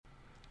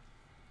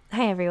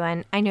Hi,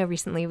 everyone. I know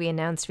recently we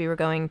announced we were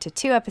going to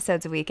 2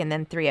 episodes a week and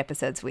then 3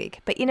 episodes a week.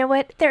 But you know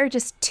what? There are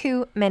just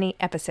too many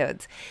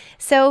episodes.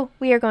 So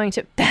we are going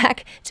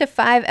back to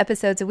 5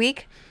 episodes a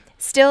week.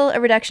 Still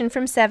a reduction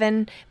from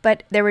 7,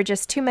 but there were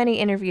just too many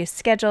interviews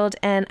scheduled,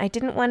 and I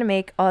didn't want to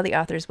make all the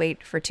authors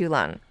wait for too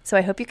long. So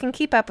I hope you can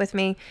keep up with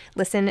me.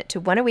 Listen to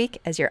 1 a week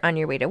as you're on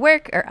your way to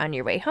work or on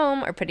your way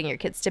home or putting your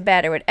kids to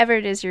bed or whatever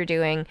it is you're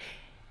doing.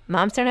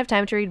 Moms Don't Have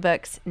Time to Read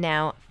Books,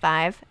 now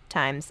 5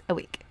 times a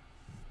week.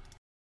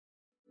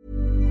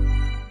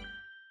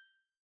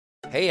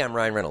 Hey, I'm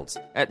Ryan Reynolds.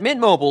 At Mint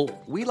Mobile,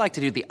 we like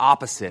to do the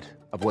opposite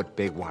of what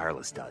Big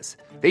Wireless does.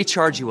 They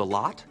charge you a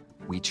lot.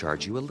 We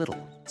charge you a little.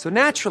 So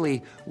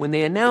naturally, when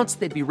they announced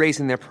they'd be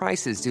raising their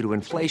prices due to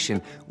inflation,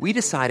 we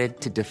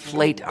decided to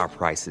deflate our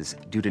prices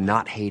due to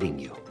not hating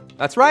you.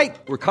 That's right.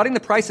 We're cutting the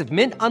price of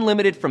Mint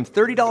Unlimited from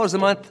 $30 a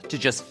month to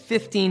just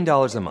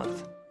 $15 a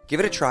month. Give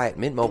it a try at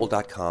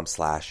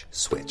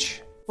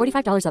mintmobile.com/switch.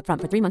 $45 up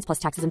front for 3 months plus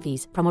taxes and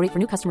fees. Promo rate for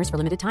new customers for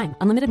limited time.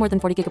 Unlimited more than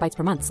 40 gigabytes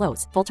per month.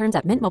 Slows full terms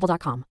at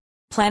mintmobile.com.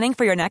 Planning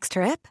for your next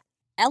trip?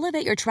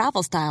 Elevate your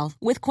travel style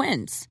with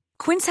Quince.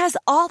 Quince has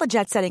all the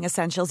jet-setting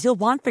essentials you'll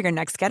want for your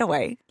next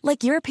getaway,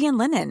 like European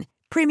linen,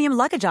 premium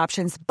luggage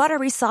options,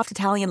 buttery soft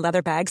Italian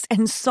leather bags,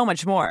 and so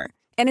much more.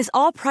 And is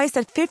all priced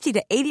at 50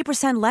 to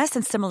 80% less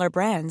than similar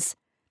brands.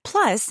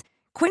 Plus,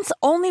 Quince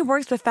only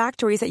works with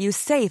factories that use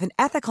safe and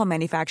ethical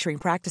manufacturing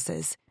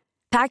practices.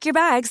 Pack your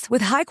bags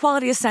with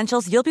high-quality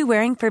essentials you'll be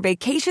wearing for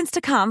vacations to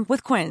come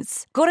with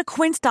Quince. Go to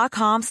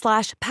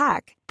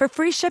quince.com/pack for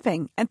free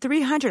shipping and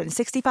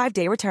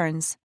 365-day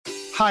returns.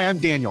 Hi, I'm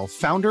Daniel,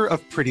 founder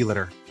of Pretty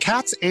Litter.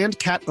 Cats and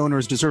cat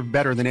owners deserve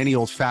better than any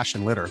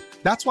old-fashioned litter.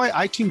 That's why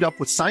I teamed up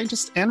with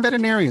scientists and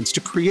veterinarians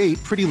to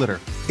create Pretty Litter.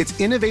 Its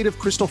innovative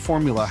crystal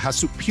formula has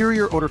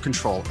superior odor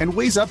control and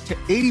weighs up to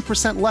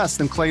 80% less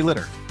than clay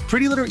litter.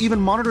 Pretty Litter even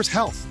monitors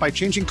health by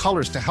changing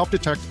colors to help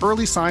detect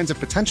early signs of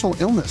potential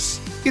illness.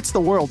 It's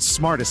the world's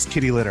smartest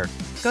kitty litter.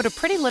 Go to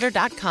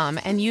prettylitter.com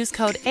and use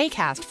code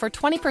ACAST for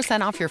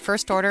 20% off your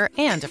first order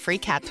and a free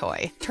cat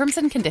toy. Terms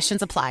and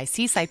conditions apply.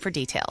 See site for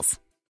details.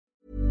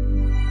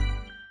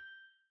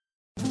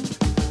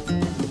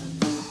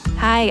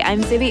 Hi,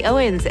 I'm Zibby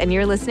Owens, and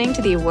you're listening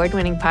to the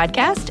award-winning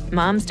podcast,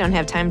 Moms Don't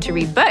Have Time to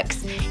Read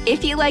Books.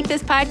 If you like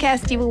this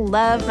podcast, you will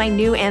love my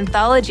new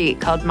anthology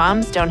called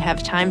Moms Don't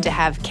Have Time to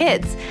Have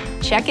Kids.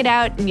 Check it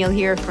out, and you'll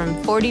hear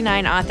from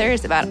 49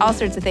 authors about all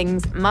sorts of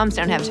things moms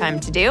don't have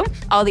time to do.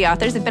 All the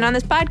authors have been on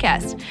this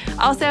podcast.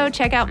 Also,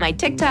 check out my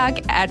TikTok,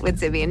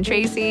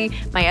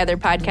 @WithZibbyandTracy, my other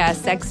podcast,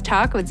 Sex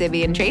Talk with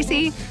Zibby and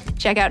Tracy.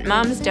 Check out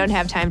Moms Don't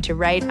Have Time to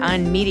Write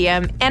on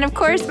Medium. And of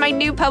course, my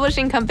new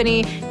publishing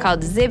company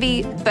called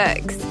Zibby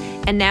Books.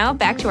 And now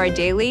back to our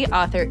daily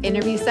author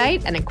interview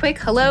site and a quick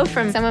hello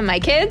from some of my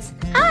kids.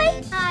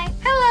 Hi. Hi.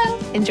 Hello.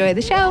 Enjoy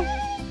the show.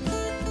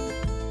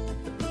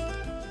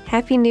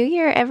 Happy New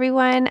Year,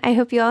 everyone. I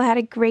hope you all had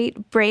a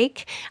great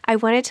break. I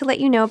wanted to let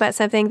you know about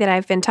something that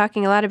I've been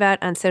talking a lot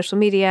about on social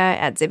media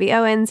 @Zibby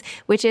Owens,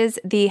 which is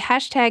the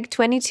hashtag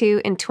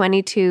 22 in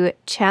 22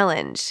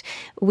 challenge.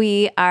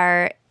 We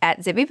are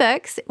at Zibby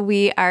Books.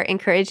 We are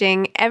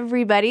encouraging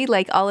everybody,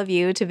 like all of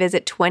you, to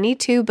visit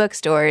 22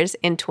 bookstores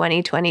in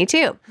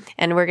 2022.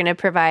 And we're going to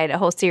provide a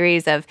whole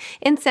series of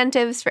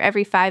incentives for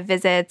every 5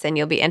 visits, and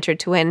you'll be entered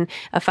to win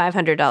a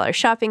 $500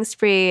 shopping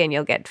spree, and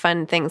you'll get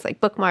fun things like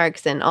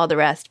bookmarks and all the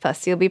rest.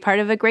 Plus, you'll be part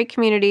of a great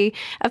community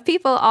of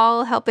people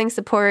all helping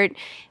support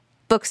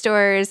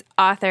bookstores,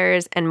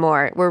 authors, and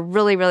more. We're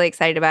really, really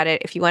excited about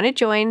it. If you want to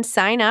join,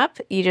 sign up.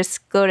 You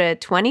just go to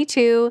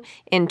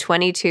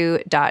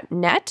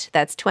 22in22.net.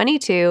 That's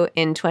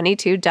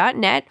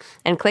 22in22.net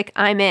and click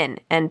I'm in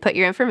and put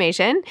your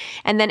information.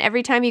 And then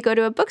every time you go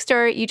to a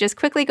bookstore, you just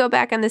quickly go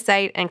back on the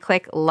site and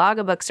click log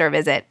a bookstore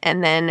visit.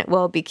 And then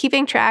we'll be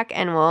keeping track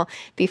and we'll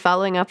be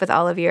following up with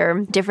all of your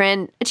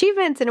different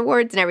achievements and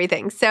awards and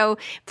everything. So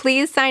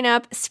please sign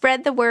up,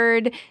 spread the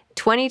word.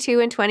 22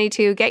 in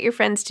 22, get your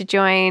friends to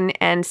join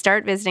and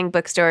start visiting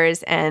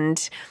bookstores,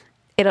 and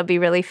it'll be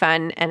really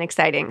fun and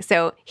exciting.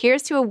 So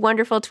here's to a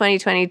wonderful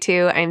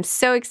 2022. I'm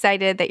so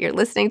excited that you're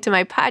listening to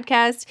my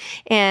podcast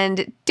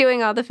and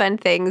doing all the fun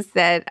things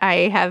that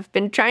I have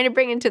been trying to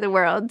bring into the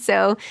world.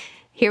 So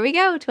here we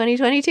go,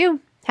 2022.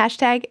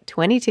 Hashtag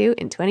 22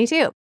 in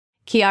 22.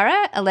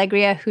 Quiara,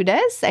 Alegría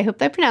Hudes, I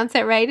hope I pronounced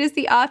that right, is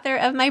the author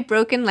of My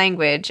Broken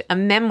Language, a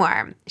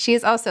memoir. She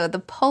is also the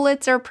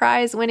Pulitzer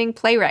Prize-winning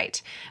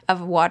playwright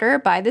of Water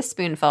by the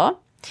Spoonful.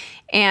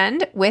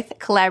 And with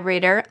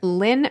collaborator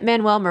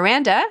Lin-Manuel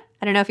Miranda,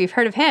 I don't know if you've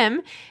heard of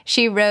him,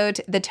 she wrote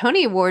the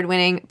Tony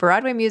Award-winning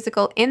Broadway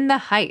musical In the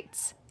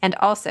Heights, and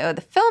also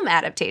the film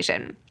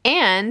adaptation,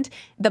 and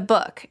the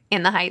book,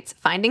 In the Heights,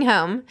 Finding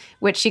Home,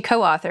 which she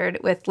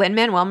co-authored with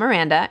Lin-Manuel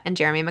Miranda and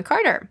Jeremy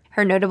McCarter.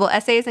 Her notable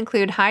essays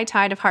include High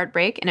Tide of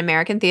Heartbreak in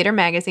American Theater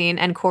Magazine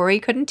and Corey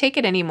Couldn't Take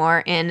It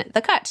Anymore in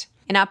The Cut.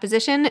 In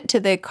opposition to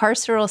the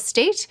carceral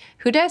state,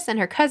 Hudes and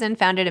her cousin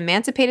founded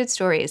Emancipated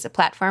Stories, a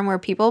platform where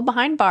people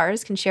behind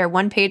bars can share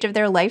one page of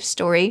their life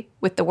story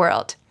with the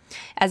world.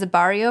 As a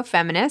barrio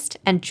feminist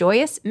and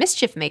joyous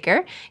mischief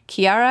maker,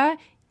 Quiara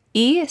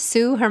E.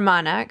 Sue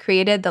Hermana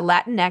created the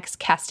Latinx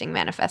Casting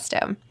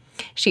Manifesto.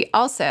 She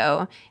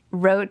also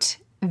wrote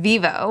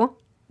Vivo,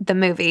 the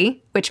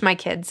movie, which my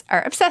kids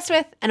are obsessed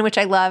with and which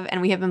I love,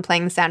 and we have been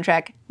playing the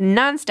soundtrack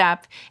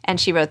nonstop, and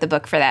she wrote the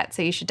book for that,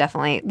 so you should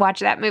definitely watch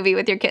that movie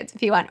with your kids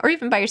if you want, or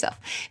even by yourself.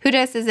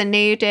 Hudes is a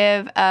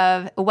native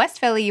of West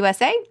Philly,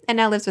 USA, and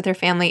now lives with her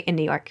family in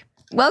New York.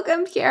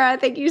 Welcome, Quiara.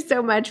 Thank you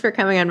so much for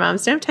coming on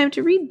Moms Don't Have Time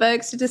to Read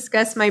Books to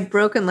discuss my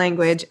broken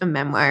language, a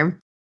memoir.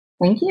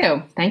 Thank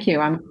you. Thank you.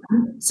 I'm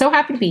so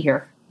happy to be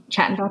here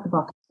chatting about the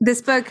book.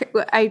 This book,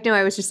 I know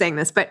I was just saying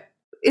this, but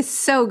it's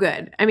so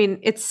good. I mean,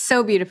 it's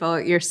so beautiful.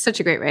 You're such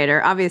a great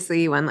writer.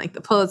 Obviously, you won like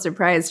the Pulitzer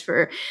Prize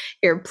for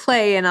your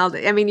play and all.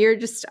 I mean, you're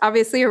just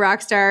obviously a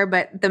rock star,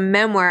 but the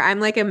memoir, I'm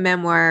like a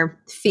memoir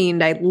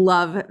fiend. I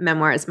love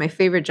memoirs. My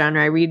favorite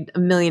genre. I read a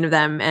million of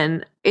them,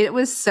 and it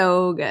was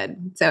so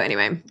good. So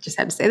anyway, just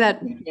had to say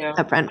that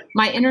up front.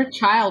 My inner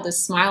child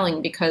is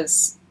smiling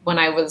because when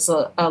I was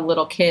a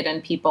little kid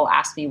and people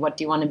asked me, what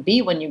do you want to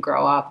be when you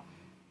grow up?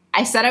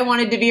 I said I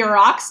wanted to be a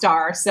rock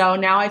star, so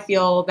now I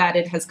feel that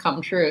it has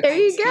come true. There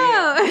you go.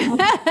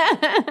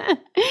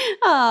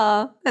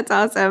 Oh, that's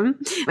awesome.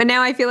 But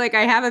now I feel like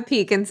I have a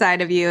peek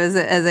inside of you as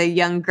a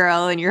young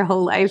girl in your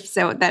whole life,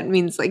 so that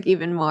means like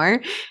even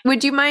more.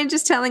 Would you mind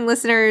just telling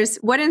listeners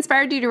what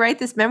inspired you to write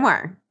this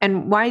memoir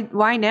and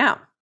why now?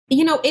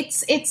 You know,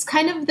 it's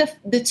kind of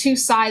the two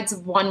sides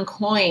of one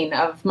coin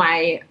of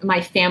my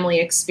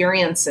family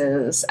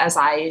experiences as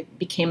I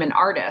became an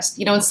artist.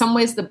 You know, in some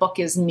ways the book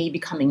is me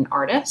becoming an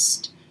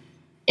artist.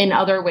 In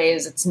other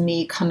ways, it's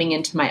me coming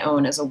into my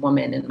own as a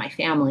woman in my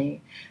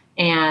family.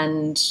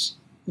 And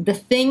the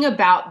thing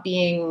about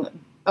being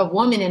a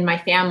woman in my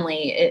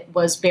family, it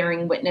was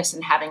bearing witness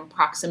and having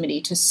proximity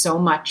to so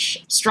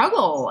much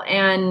struggle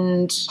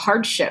and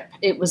hardship.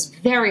 It was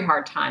very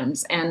hard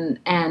times. And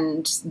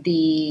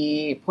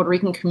the Puerto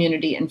Rican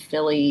community in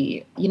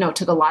Philly, you know,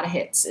 took a lot of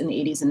hits in the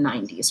 80s and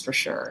 90s for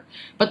sure.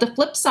 But the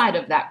flip side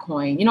of that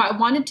coin, you know, I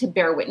wanted to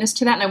bear witness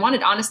to that. And I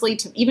wanted, honestly,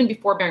 to even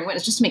before bearing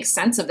witness, just to make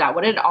sense of that.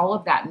 What did all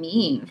of that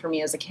mean for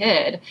me as a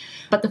kid?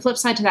 But the flip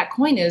side to that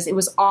coin is it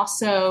was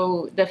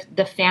also,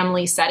 the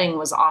family setting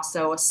was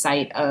also a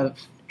site of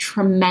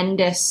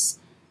tremendous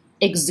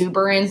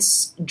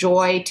exuberance,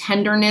 joy,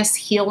 tenderness,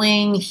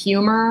 healing,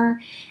 humor.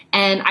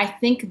 And I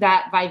think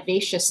that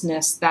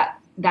vivaciousness,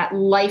 that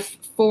life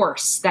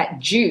force, that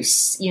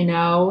juice, you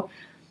know,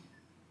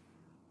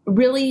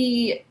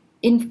 really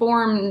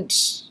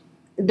informed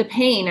the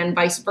pain and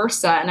vice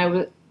versa.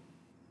 And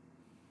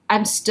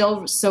I'm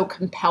still so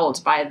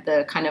compelled by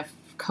the kind of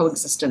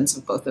coexistence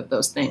of both of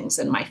those things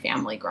in my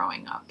family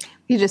growing up.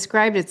 You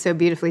described it so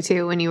beautifully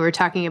too when you were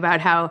talking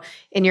about how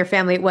in your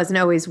family it wasn't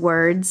always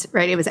words,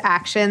 right? It was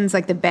actions,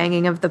 like the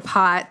banging of the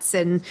pots.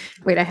 And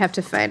wait, I have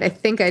to find, I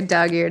think I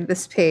dog-eared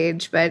this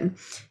page, but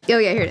oh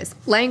yeah, here it is.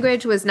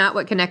 Language was not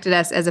what connected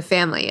us as a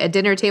family. A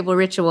dinner table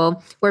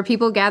ritual where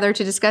people gather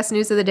to discuss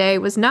news of the day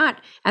was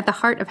not at the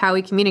heart of how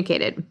we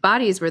communicated.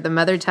 Bodies were the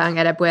mother tongue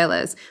at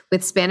abuelas,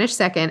 with Spanish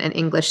second and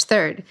English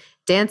third.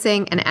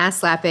 Dancing and ass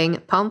slapping,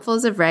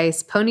 palmfuls of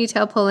rice,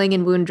 ponytail pulling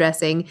and wound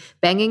dressing,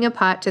 banging a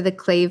pot to the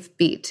clave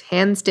beat.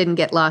 Hands didn't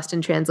get lost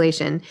in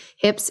translation.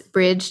 Hips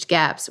bridged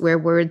gaps where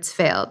words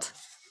failed.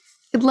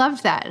 I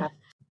loved that.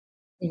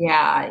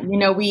 Yeah. You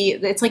know,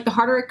 it's like the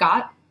harder it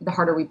got, the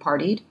harder we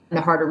partied, and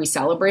the harder we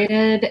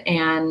celebrated.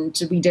 And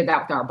we did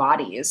that with our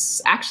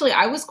bodies. Actually,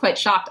 I was quite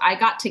shocked. I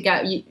got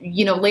to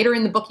you know, later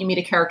in the book, you meet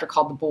a character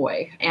called the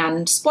Boy.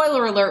 And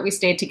spoiler alert, we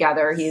stayed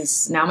together.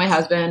 He's now my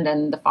husband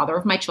and the father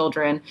of my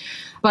children.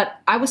 But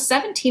I was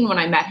 17 when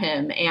I met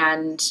him.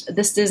 And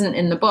this isn't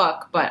in the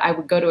book, but I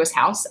would go to his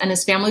house and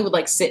his family would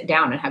like sit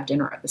down and have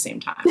dinner at the same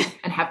time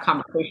and have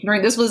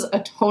conversation. This was a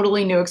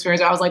totally new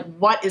experience. I was like,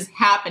 what is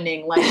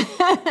happening? Like,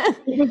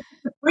 it was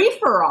free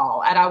for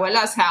all at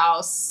Abuela's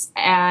house.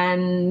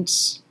 And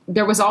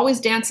there was always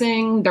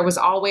dancing. There was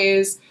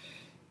always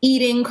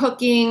eating,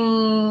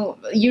 cooking,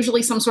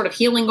 usually some sort of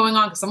healing going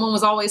on because someone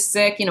was always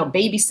sick, you know,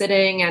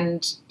 babysitting.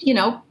 And, you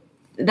know,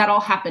 that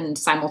all happened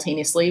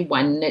simultaneously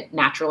when it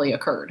naturally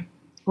occurred.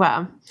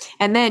 Wow.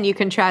 And then you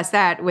contrast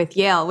that with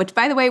Yale, which,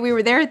 by the way, we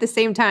were there at the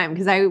same time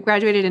because I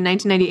graduated in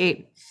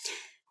 1998.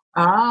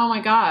 Oh,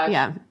 my gosh.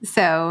 Yeah.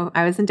 So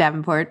I was in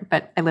Davenport,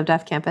 but I lived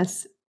off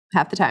campus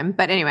half the time.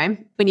 But anyway,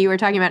 when you were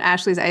talking about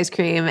Ashley's ice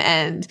cream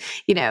and,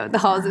 you know, the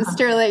halls of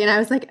Sterling, and I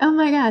was like, oh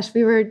my gosh,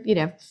 we were, you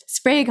know,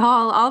 Sprague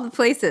Hall, all the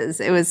places.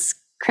 It was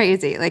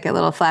crazy, like a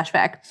little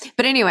flashback.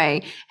 But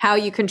anyway, how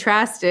you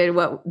contrasted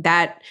what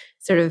that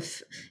sort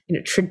of, you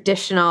know,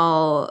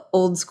 traditional,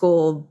 old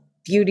school,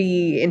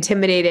 beauty,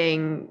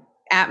 intimidating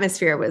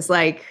atmosphere was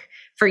like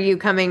for you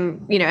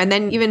coming, you know, and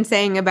then even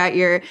saying about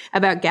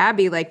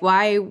Gabby, like,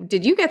 why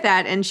did you get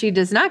that? And she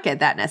does not get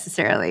that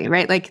necessarily,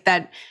 right? Like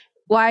that.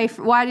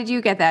 Why did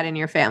you get that in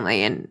your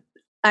family? And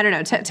I don't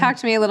know, talk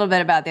to me a little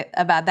bit about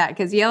that,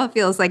 because Yale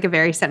feels like a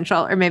very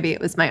central, or maybe it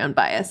was my own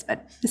bias,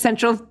 but a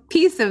central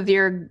piece of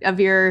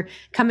your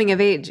coming of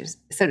age,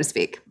 so to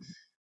speak.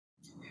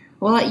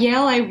 Well, at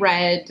Yale, I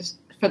read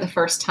for the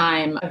first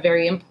time a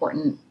very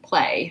important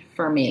play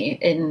for me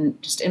in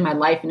my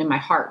life and in my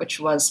heart, which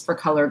was For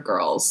Colored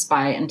Girls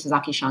by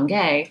Ntozake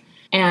Shange.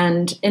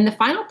 And in the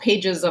final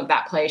pages of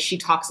that play, she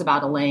talks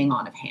about a laying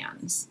on of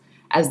hands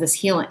as this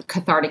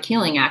cathartic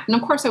healing act. And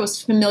of course, I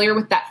was familiar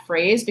with that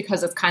phrase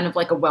because it's kind of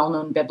like a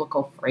well-known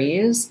biblical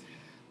phrase.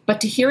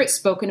 But to hear it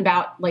spoken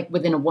about like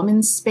within a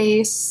woman's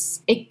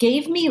space, it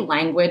gave me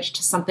language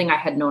to something I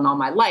had known all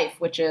my life,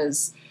 which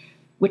was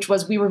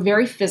we were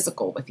very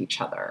physical with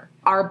each other.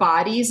 Our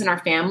bodies and our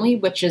family,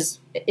 which is,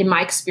 in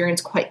my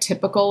experience, quite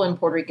typical in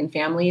Puerto Rican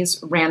families,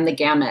 ran the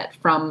gamut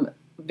from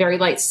very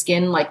light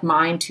skin like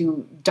mine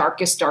to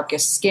darkest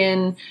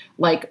skin,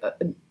 like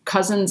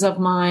cousins of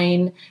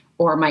mine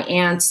or my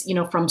aunts,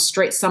 from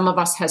straight, some of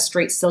us has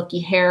straight silky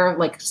hair,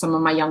 like some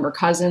of my younger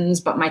cousins,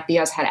 but my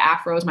tias had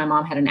afros. My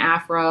mom had an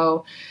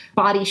afro.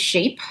 Body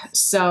shape.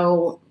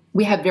 So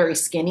we had very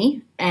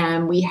skinny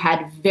and we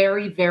had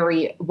very,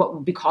 very, what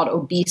would be called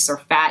obese or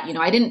fat.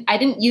 I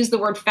didn't use the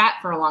word fat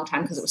for a long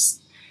time because it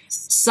was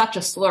such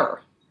a slur.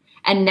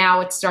 And now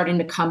it's starting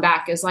to come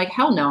back as like,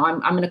 hell no, I'm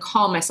going to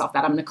call myself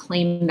that. I'm going to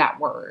claim that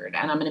word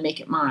and I'm going to make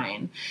it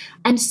mine.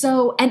 And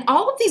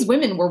all of these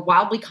women were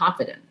wildly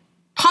confident,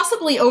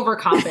 possibly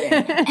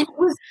overconfident. And it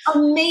was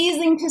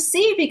amazing to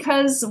see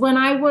because when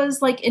I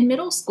was like in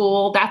middle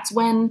school, that's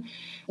when,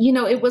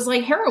 it was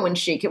like heroin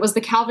chic. It was the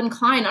Calvin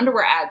Klein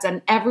underwear ads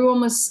and everyone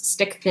was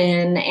stick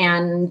thin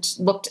and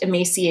looked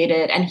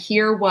emaciated. And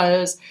here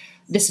was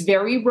this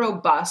very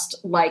robust,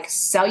 like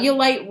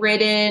cellulite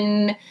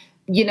ridden,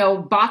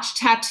 botched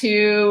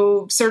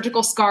tattoo,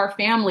 surgical scar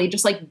family,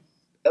 just like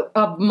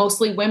of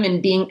mostly women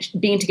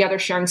being together,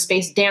 sharing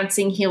space,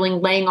 dancing, healing,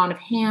 laying on of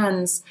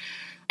hands.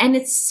 And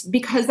it's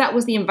because that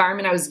was the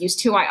environment I was used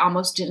to. I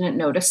almost didn't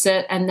notice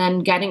it. And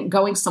then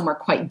going somewhere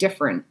quite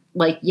different,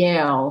 like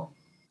Yale,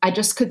 I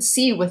just could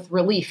see with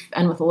relief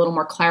and with a little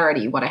more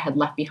clarity what I had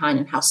left behind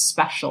and how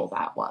special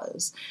that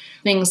was.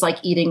 Things like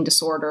eating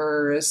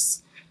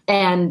disorders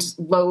and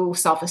low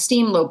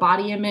self-esteem, low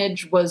body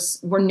image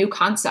were new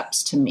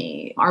concepts to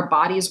me. Our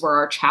bodies were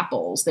our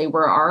chapels. They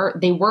were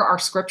our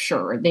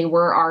scripture. They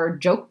were our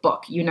joke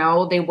book,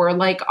 they were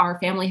like our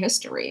family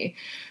history.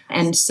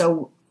 And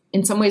so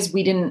in some ways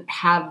we didn't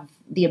have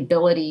the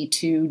ability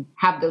to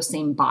have those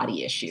same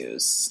body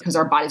issues because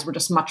our bodies were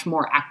just much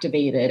more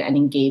activated and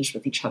engaged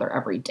with each other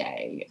every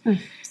day.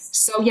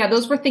 So yeah,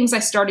 those were things I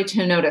started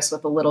to notice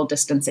with a little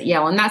distance at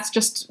Yale. And that's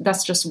just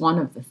one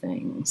of the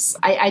things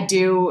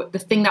the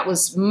thing that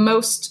was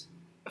most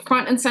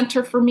front and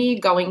center for me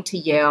going to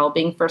Yale,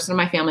 being first in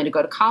my family to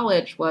go to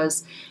college,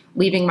 was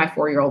leaving my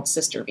 4-year-old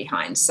sister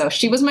behind. So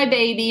she was my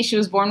baby. She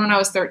was born when I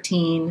was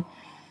 13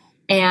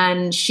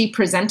 and she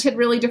presented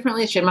really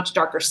differently. She had much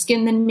darker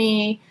skin than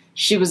me.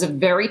 She was a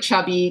very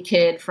chubby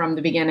kid from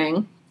the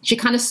beginning. She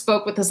kind of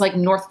spoke with this like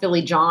North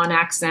Philly John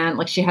accent.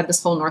 Like she had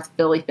this whole North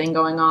Philly thing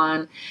going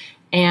on.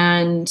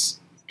 And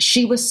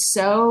she was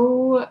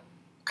so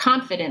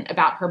confident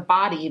about her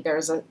body.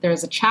 There's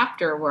a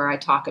chapter where I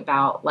talk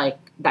about like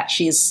that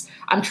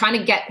I'm trying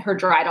to get her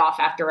dried off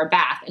after a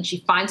bath. And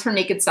she finds her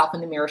naked self in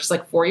the mirror. She's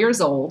like 4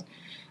 years old.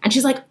 And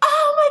she's like,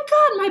 oh my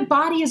God, my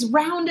body is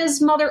round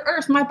as Mother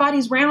Earth. My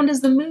body's round as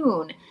the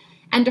moon.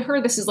 And to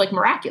her, this is like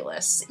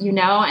miraculous,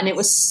 and it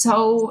was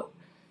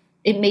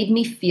it made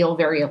me feel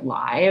very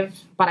alive,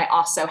 but I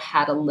also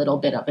had a little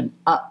bit of an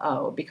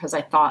because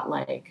I thought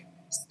like,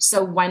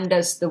 so when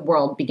does the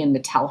world begin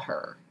to tell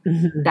her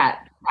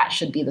that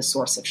should be the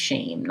source of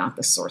shame, not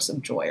the source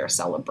of joy or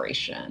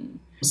celebration?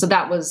 So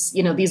that was,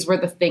 these were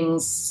the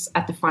things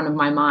at the front of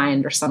my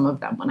mind, or some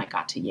of them when I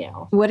got to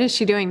Yale. What is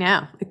she doing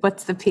now? Like,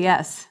 what's the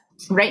PS?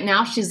 Right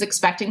now, she's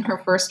expecting her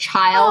first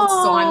child,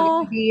 so I'm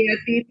going to be at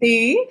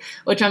DC,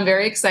 which I'm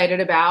very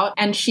excited about.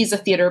 And she's a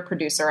theater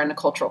producer and a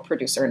cultural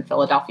producer in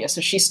Philadelphia. So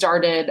she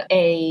started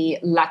a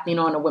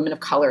Latino and a women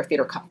of color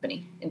theater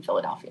company in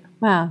Philadelphia.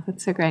 Wow,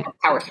 that's so great.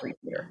 Power 3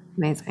 Theater.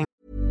 Amazing.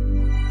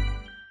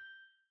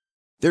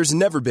 There's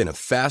never been a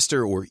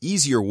faster or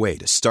easier way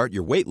to start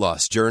your weight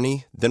loss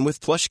journey than with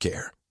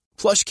PlushCare.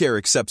 PlushCare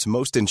accepts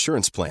most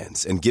insurance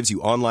plans and gives you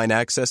online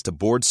access to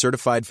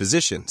board-certified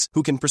physicians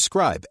who can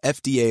prescribe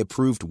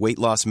FDA-approved weight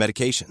loss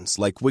medications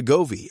like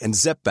Wegovy and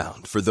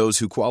Zepbound for those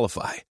who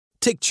qualify.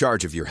 Take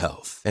charge of your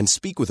health and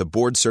speak with a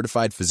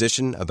board-certified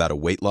physician about a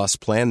weight loss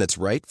plan that's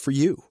right for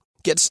you.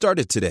 Get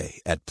started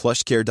today at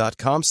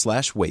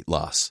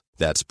plushcare.com/weightloss.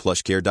 That's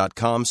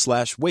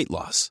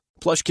plushcare.com/weightloss.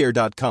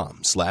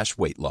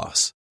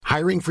 plushcare.com/weightloss.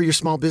 Hiring for your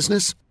small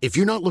business? If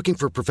you're not looking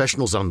for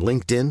professionals on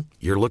LinkedIn,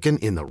 you're looking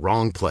in the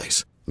wrong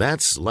place.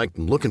 That's like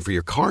looking for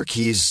your car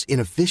keys in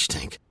a fish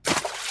tank.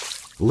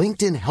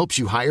 LinkedIn helps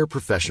you hire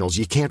professionals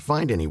you can't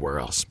find anywhere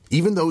else,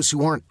 even those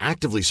who aren't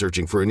actively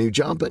searching for a new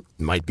job but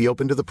might be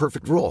open to the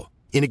perfect role.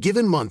 In a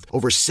given month,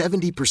 over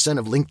 70%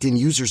 of LinkedIn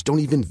users don't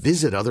even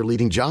visit other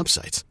leading job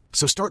sites.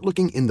 So start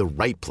looking in the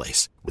right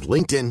place. With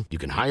LinkedIn, you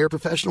can hire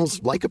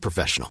professionals like a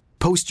professional.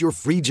 Post your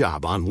free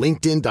job on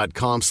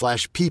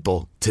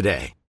linkedin.com/people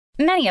today.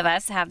 Many of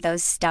us have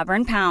those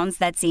stubborn pounds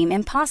that seem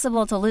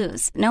impossible to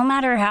lose, no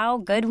matter how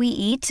good we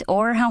eat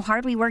or how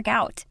hard we work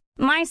out.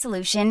 My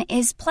solution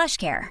is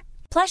PlushCare.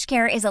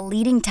 PlushCare is a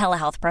leading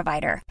telehealth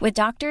provider with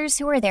doctors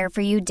who are there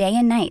for you day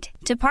and night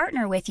to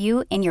partner with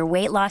you in your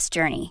weight loss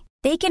journey.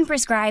 They can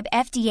prescribe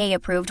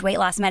FDA-approved weight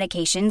loss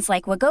medications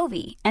like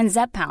Wegovy and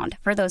Zepbound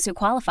for those who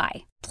qualify.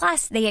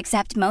 Plus, they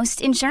accept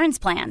most insurance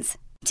plans.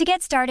 To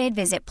get started,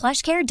 visit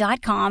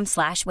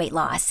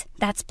plushcare.com/weightloss.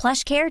 That's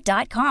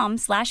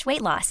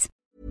plushcare.com/weightloss.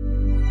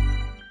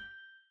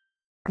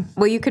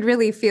 Well, you could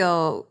really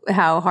feel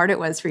how hard it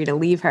was for you to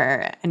leave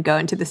her and go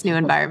into this new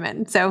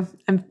environment. So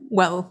I'm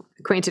well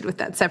acquainted with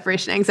that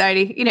separation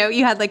anxiety. You know,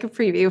 you had like a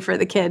preview for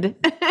the kid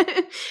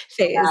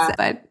phase,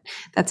 but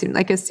that seemed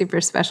like a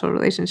super special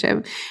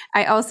relationship.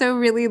 I also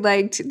really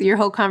liked your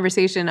whole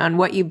conversation on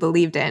what you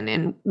believed in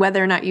and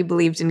whether or not you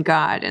believed in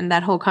God, and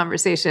that whole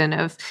conversation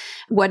of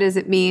what does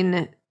it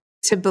mean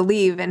to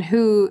believe, and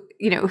who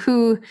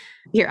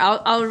here,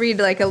 I'll read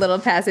like a little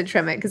passage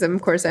from it because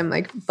of course I'm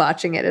like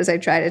botching it as I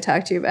try to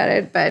talk to you about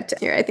it. But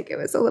here, I think it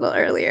was a little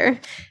earlier.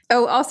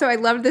 Oh, also I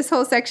loved this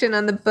whole section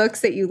on the books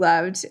that you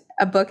loved.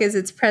 A book is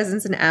its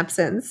presence and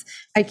absence.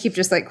 I keep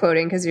just like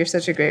quoting because you're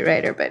such a great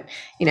writer, but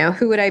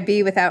who would I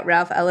be without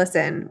Ralph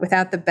Ellison,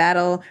 without the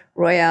battle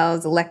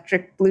royale's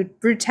electric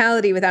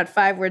brutality, without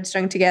 5 words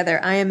strung together,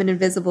 I am an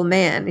invisible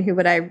man. Who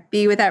would I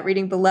be without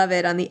reading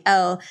Beloved on the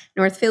L,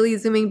 North Philly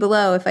zooming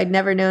below, if I'd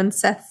never known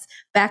Seth's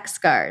back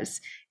scars?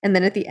 And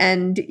then at the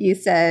end, you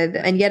said,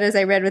 and yet as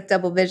I read with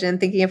double vision,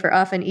 thinking of her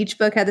often, each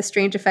book had the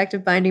strange effect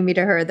of binding me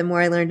to her. The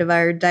more I learned of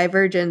our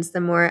divergence, the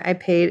more I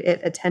paid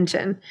it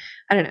attention.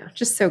 I don't know,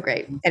 just so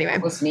great. Anyway.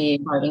 It was me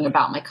writing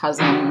about my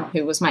cousin,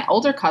 who was my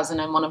older cousin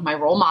and one of my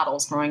role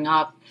models growing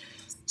up.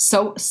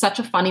 So such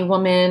a funny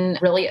woman,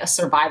 really a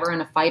survivor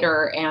and a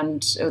fighter.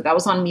 And that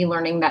was on me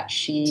learning that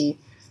she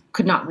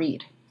could not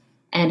read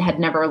and had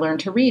never learned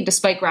to read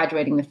despite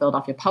graduating the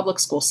Philadelphia public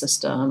school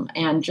system,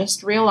 and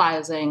just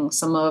realizing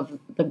some of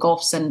the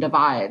gulfs and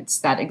divides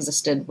that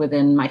existed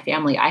within my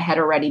family. I had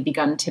already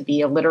begun to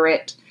be a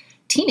literate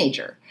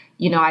teenager.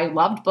 I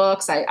loved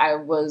books. I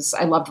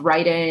loved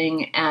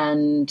writing,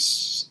 and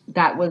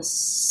that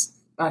was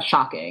a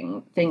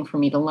shocking thing for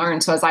me to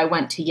learn. So as I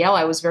went to Yale,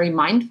 I was very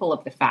mindful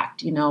of the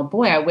fact,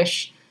 boy, I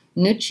wish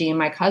Nucci,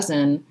 my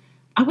cousin,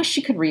 I wish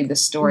she could read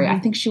this story. I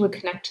think she would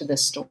connect to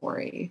this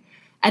story.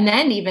 And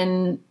then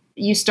even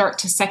you start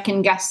to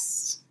second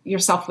guess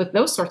yourself with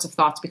those sorts of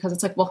thoughts, because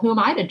it's like, well, who am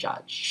I to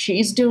judge?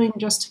 She's doing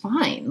just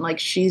fine. Like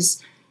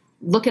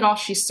look at all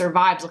she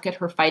survives. Look at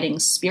her fighting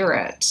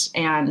spirit.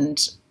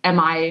 And am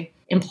I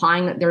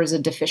implying that there's a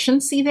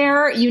deficiency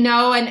there?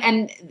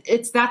 And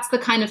that's the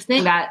kind of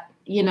thing that,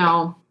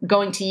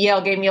 going to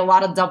Yale gave me a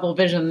lot of double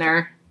vision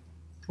there.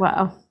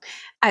 Wow.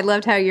 I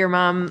loved how your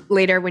mom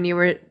later, when you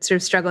were sort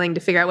of struggling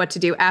to figure out what to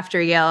do after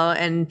Yale,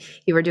 and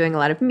you were doing a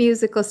lot of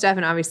musical stuff,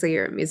 and obviously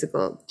you're a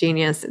musical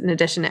genius in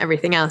addition to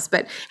everything else,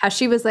 but how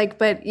she was like,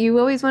 but you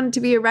always wanted to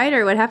be a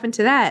writer. What happened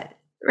to that?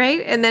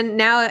 Right. And then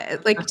now,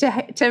 like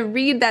to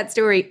read that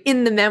story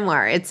in the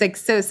memoir, it's like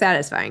so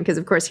satisfying because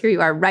of course here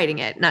you are writing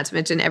it, not to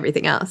mention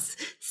everything else.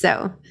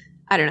 So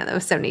I don't know. That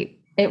was so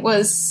neat. It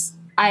was.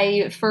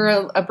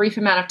 For a brief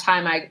amount of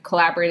time, I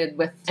collaborated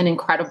with an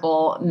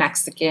incredible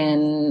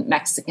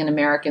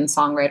Mexican-American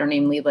songwriter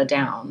named Leela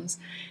Downs.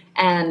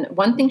 And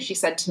one thing she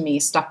said to me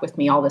stuck with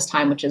me all this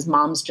time, which is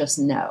moms just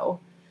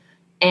know.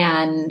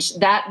 And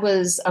that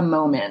was a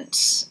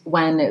moment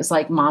when it was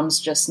like, moms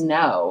just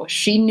know.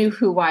 She knew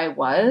who I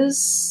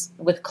was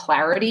with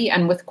clarity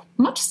and with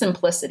much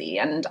simplicity,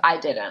 and I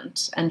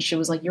didn't. And she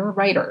was like, you're a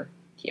writer,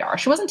 Quiara.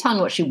 She wasn't telling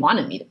me what she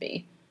wanted me to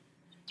be.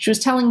 She was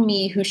telling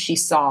me who she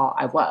saw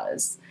I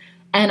was.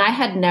 And I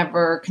had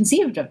never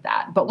conceived of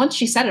that. But once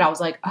she said it, I was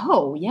like,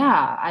 oh,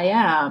 yeah, I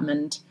am.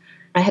 And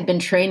I had been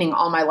training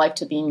all my life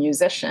to be a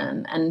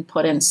musician and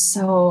put in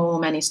so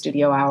many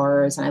studio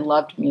hours. And I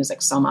loved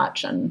music so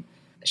much. And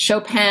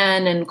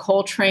Chopin and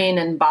Coltrane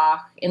and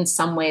Bach in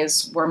some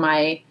ways were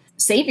my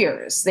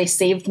saviors. They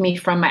saved me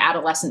from my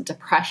adolescent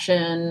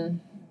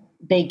depression.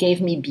 They gave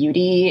me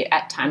beauty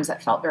at times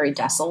that felt very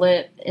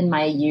desolate in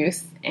my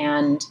youth.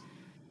 And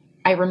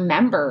I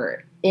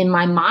remember in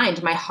my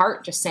mind, my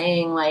heart just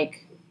saying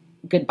like,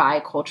 goodbye,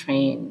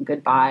 Coltrane,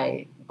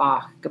 goodbye,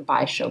 Bach,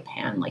 goodbye,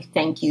 Chopin. Like,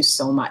 thank you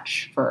so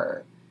much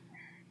for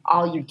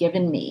all you've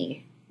given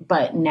me.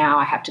 But now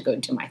I have to go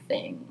do my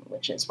thing,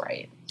 which is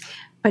right.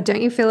 But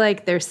don't you feel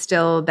like there's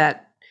still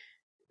that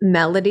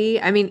melody?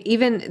 I mean,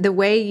 even the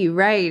way you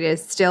write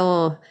is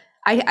still,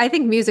 I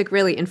think music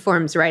really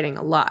informs writing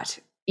a lot.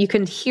 You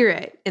can hear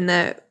it in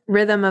the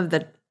rhythm of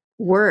the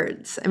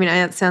words. I mean,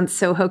 that sounds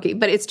so hokey,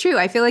 but it's true.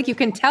 I feel like you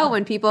can tell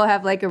when people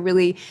have like a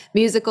really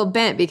musical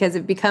bent because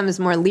it becomes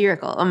more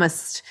lyrical,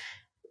 almost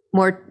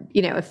more,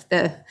 if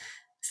the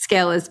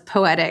scale is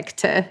poetic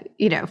to,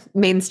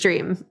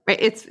 mainstream, right?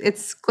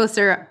 It's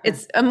closer.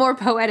 It's a more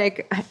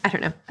poetic, I don't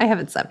know. I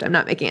haven't slept. I'm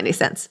not making any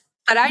sense,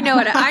 but I know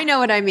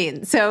what I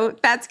mean. So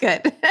that's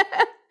good.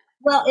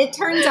 Well, it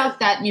turns out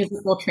that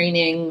musical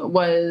training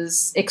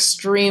was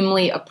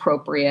extremely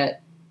appropriate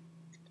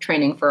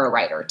training for a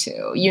writer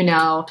too,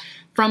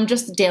 from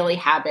just daily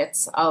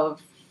habits of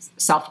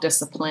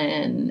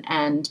self-discipline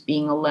and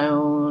being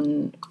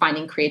alone,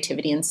 finding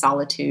creativity in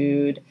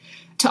solitude,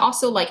 to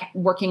also like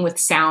working with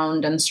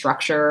sound and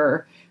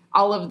structure,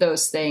 all of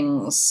those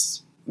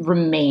things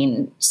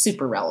remain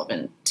super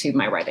relevant to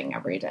my writing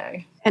every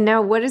day. And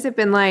now what has it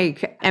been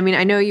like? I mean,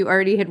 I know you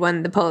already had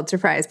won the Pulitzer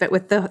Prize, but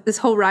with this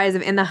whole rise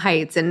of In the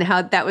Heights and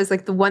how that was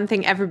like the one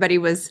thing everybody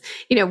was,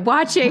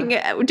 watching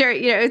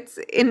during, it's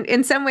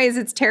in some ways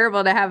it's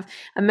terrible to have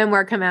a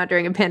memoir come out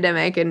during a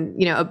pandemic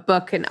and, a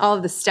book and all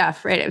of the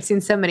stuff, right? I've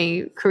seen so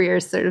many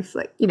careers sort of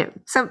like,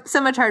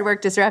 so much hard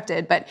work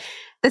disrupted, but at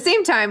the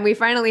same time, we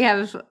finally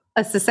have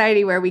a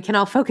society where we can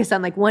all focus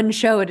on like one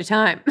show at a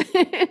time,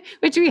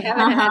 which we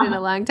haven't had in a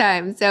long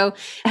time. So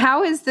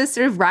how has this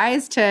sort of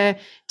rise to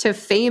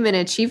fame and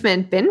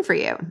achievement been for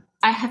you?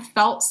 I have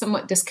felt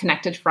somewhat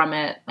disconnected from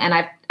it. And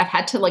I've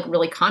had to like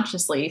really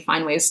consciously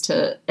find ways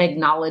to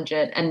acknowledge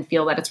it and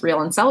feel that it's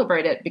real and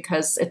celebrate it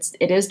because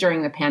it is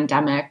during the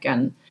pandemic.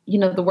 And,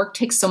 the work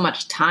takes so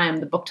much time.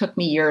 The book took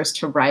me years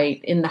to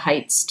write. In the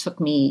Heights took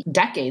me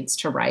decades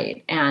to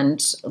write. And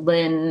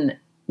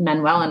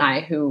Lin-Manuel and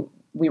I, who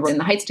we were in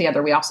the Heights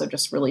together, we also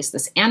just released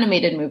this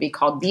animated movie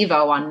called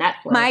Vivo on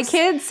Netflix. My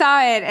kids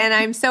saw it, and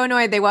I'm so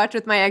annoyed they watched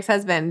with my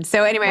ex-husband.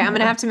 So anyway, I'm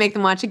going to have to make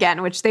them watch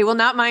again, which they will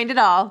not mind at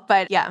all.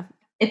 But yeah.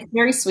 It's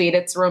very sweet.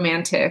 It's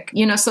romantic.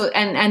 So,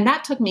 and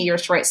that took me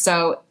years to write.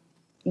 So,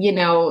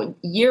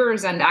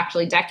 years and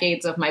actually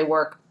decades of my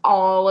work,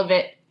 all of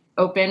it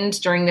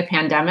opened during the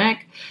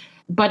pandemic.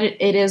 But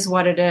it is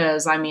what it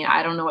is. I mean,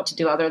 I don't know what to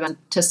do other than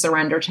to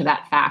surrender to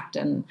that fact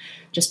and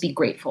just be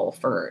grateful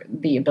for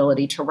the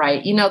ability to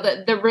write.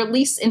 The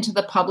release into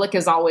the public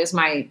is always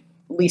my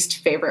least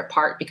favorite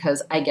part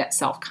because I get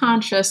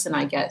self-conscious and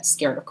I get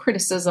scared of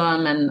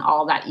criticism and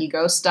all that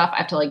ego stuff. I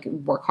have to like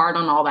work hard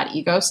on all that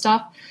ego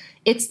stuff.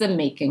 It's the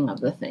making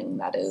of the thing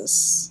that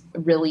is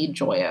really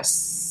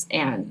joyous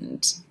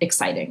and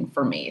exciting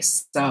for me.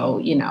 So,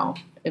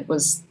 it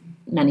was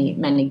many,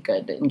 many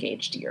good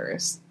engaged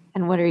years.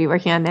 And what are you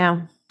working on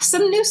now?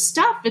 Some new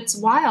stuff. It's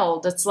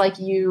wild. It's like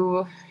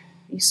you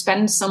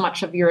spend so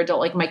much of your adult,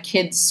 like my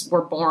kids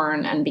were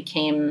born and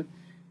became,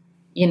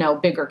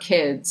 bigger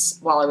kids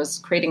while I was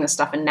creating this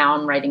stuff. And now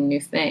I'm writing new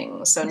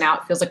things. So now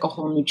it feels like a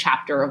whole new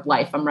chapter of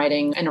life. I'm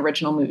writing an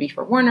original movie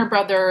for Warner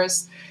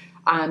Brothers.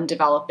 I'm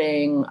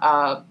developing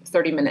a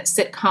 30-minute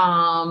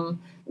sitcom.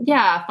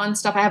 Yeah, fun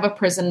stuff. I have a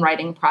prison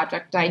writing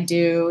project I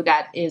do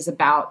that is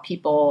about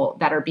people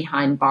that are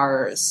behind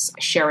bars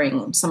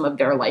sharing some of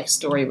their life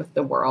story with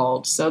the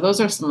world. So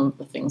those are some of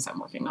the things I'm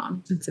working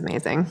on. It's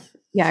amazing.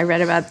 Yeah, I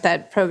read about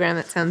that program.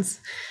 That sounds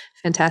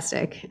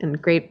fantastic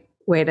and great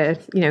way to,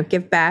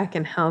 give back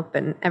and help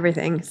and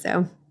everything.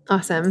 So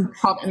awesome. It's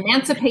called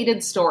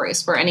Emancipated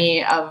Stories for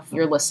any of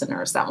your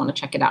listeners that want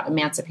to check it out.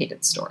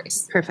 Emancipated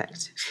Stories.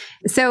 Perfect.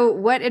 So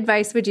what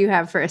advice would you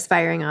have for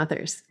aspiring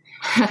authors?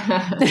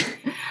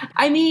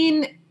 I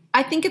mean,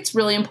 I think it's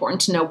really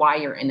important to know why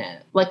you're in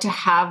it, like to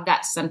have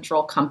that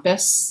central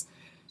compass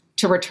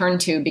to return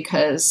to,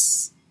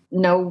 because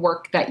no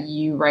work that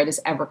you write is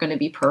ever going to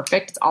be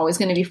perfect. It's always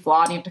going to be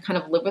flawed. You have to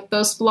kind of live with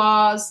those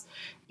flaws.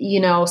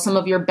 Some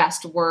of your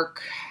best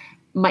work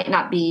might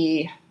not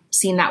be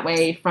seen that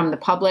way from the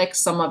public.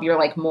 Some of your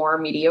like more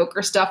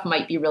mediocre stuff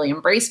might be really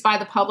embraced by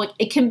the public.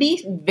 It can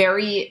be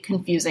very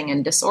confusing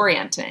and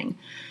disorienting.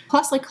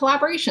 Plus, like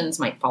collaborations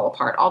might fall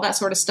apart, all that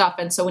sort of stuff.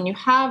 And so when you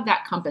have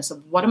that compass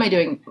of what am I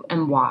doing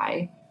and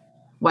why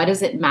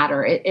does it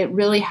matter? It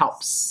really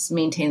helps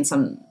maintain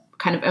some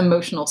kind of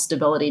emotional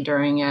stability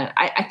during it.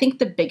 I think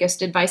the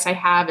biggest advice I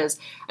have is,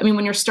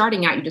 when you're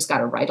starting out, you just got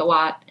to write a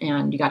lot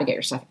and you got to get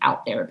your stuff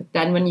out there. But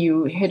then when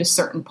you hit a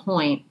certain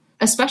point,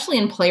 especially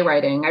in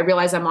playwriting, I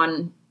realize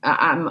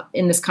I'm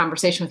in this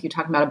conversation with you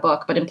talking about a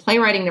book, but in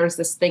playwriting, there's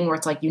this thing where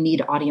it's like you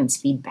need audience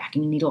feedback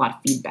and you need a lot of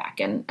feedback.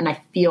 And I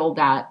feel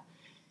that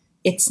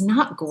it's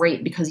not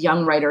great because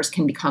young writers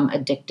can become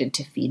addicted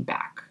to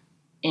feedback.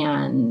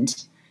 And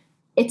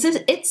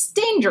it's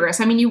dangerous.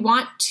 You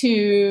want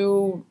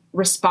to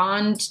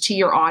respond to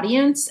your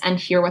audience and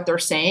hear what they're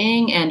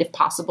saying and, if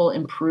possible,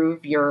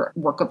 improve your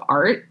work of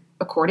art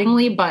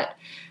accordingly. But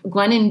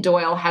Glennon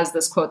Doyle has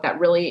this quote that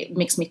really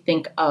makes me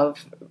think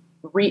of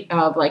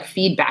like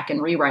feedback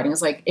and rewriting.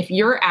 Is like, if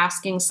you're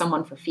asking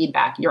someone for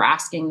feedback, you're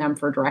asking them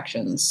for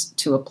directions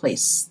to a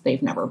place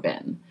they've never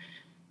been.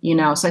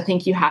 So I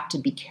think you have to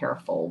be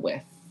careful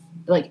with,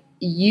 like,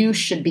 you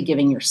should be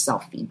giving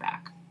yourself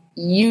feedback.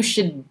 You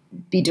should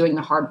be doing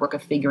the hard work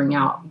of figuring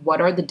out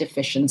what are the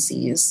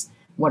deficiencies,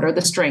 what are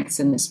the strengths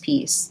in this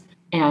piece,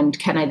 and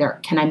can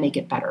I make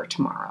it better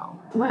tomorrow?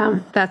 Wow,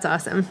 that's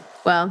awesome.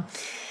 Well,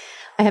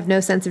 I have no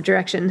sense of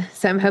direction,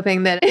 so I'm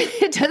hoping that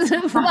it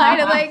doesn't apply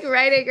to like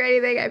writing or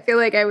anything. I feel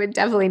like I would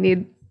definitely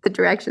need the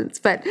directions,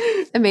 but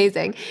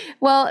amazing.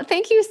 Well,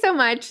 thank you so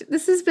much.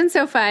 This has been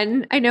so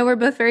fun. I know we're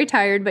both very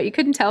tired, but you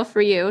couldn't tell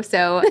for you.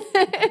 So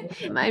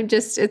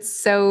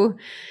it's so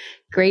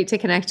great to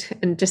connect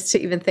and just to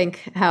even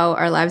think how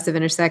our lives have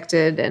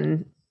intersected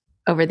and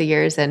over the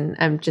years. And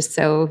I'm just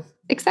so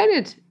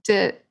excited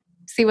to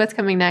see what's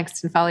coming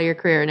next and follow your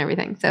career and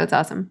everything. So it's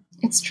awesome.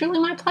 It's truly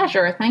my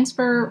pleasure. Thanks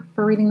for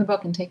reading the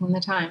book and taking the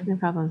time. No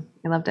problem.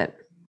 I loved it.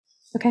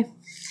 Okay.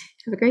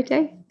 Have a great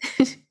day.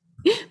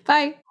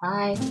 Bye.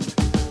 Bye.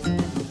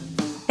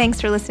 Thanks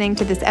for listening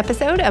to this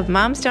episode of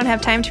Moms Don't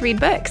Have Time to Read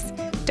Books.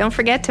 Don't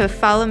forget to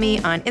follow me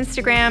on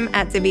Instagram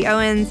at Zibby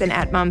Owens and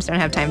at Moms Don't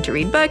Have Time to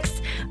Read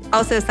Books.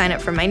 Also sign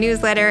up for my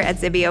newsletter at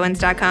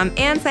zibbyowens.com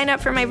and sign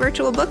up for my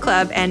virtual book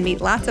club and meet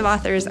lots of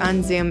authors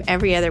on Zoom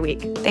every other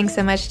week. Thanks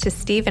so much to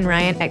Steve and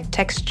Ryan at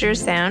Texture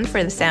Sound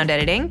for the sound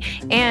editing.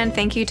 And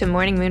thank you to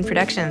Morning Moon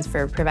Productions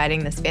for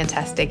providing this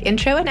fantastic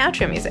intro and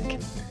outro music.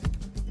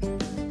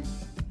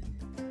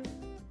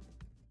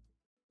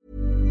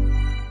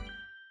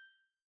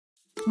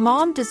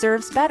 Mom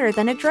deserves better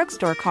than a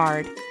drugstore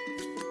card.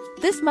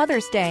 This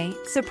Mother's Day,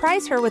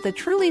 surprise her with a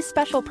truly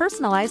special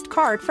personalized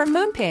card from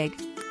Moonpig.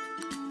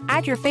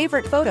 Add your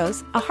favorite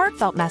photos, a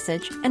heartfelt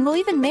message, and we'll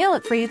even mail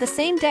it for you the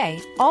same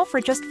day, all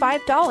for just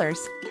 $5.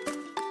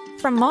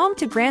 From mom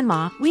to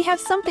grandma, we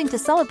have something to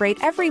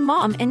celebrate every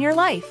mom in your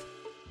life.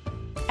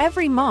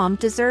 Every mom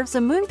deserves a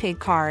Moonpig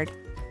card.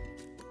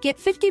 Get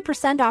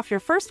 50% off your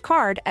first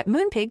card at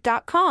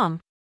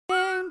moonpig.com.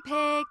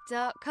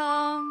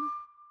 Moonpig.com.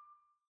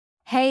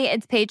 Hey,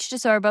 it's Paige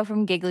DeSorbo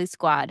from Giggly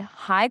Squad.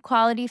 High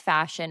quality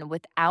fashion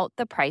without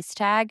the price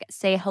tag.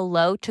 Say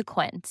hello to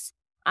Quince.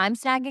 I'm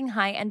snagging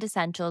high-end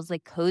essentials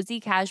like cozy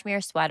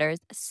cashmere sweaters,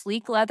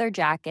 sleek leather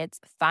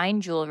jackets,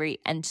 fine jewelry,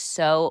 and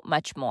so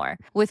much more.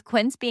 With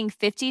Quince being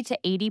 50 to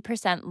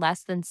 80%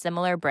 less than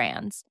similar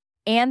brands.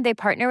 And they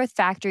partner with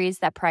factories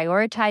that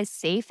prioritize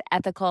safe,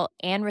 ethical,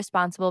 and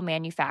responsible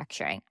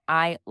manufacturing.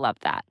 I love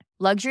that.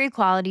 Luxury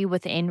quality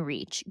within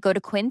reach. Go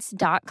to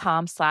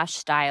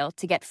quince.com/style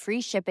to get free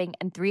shipping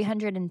and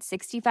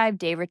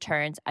 365-day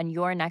returns on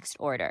your next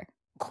order.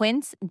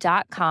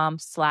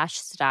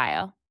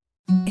 Quince.com/style.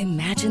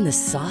 Imagine the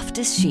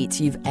softest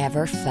sheets you've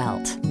ever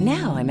felt.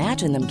 Now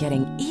imagine them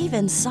getting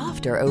even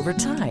softer over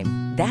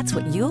time. That's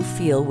what you'll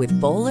feel with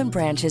Boll &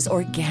 Branch's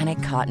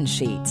organic cotton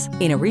sheets.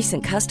 In a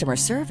recent customer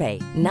survey,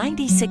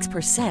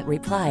 96%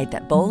 replied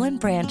that Boll &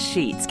 Branch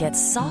sheets get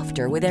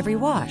softer with every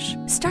wash.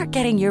 Start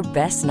getting your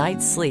best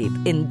night's sleep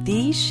in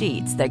these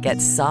sheets that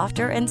get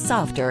softer and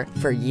softer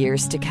for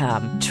years to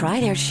come. Try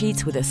their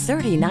sheets with a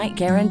 30-night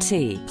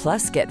guarantee.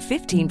 Plus, get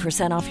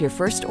 15% off your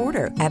first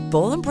order at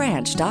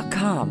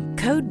bollandbranch.com.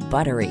 Code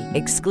BUTTERY.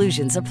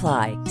 Exclusions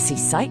apply. See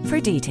site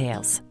for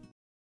details.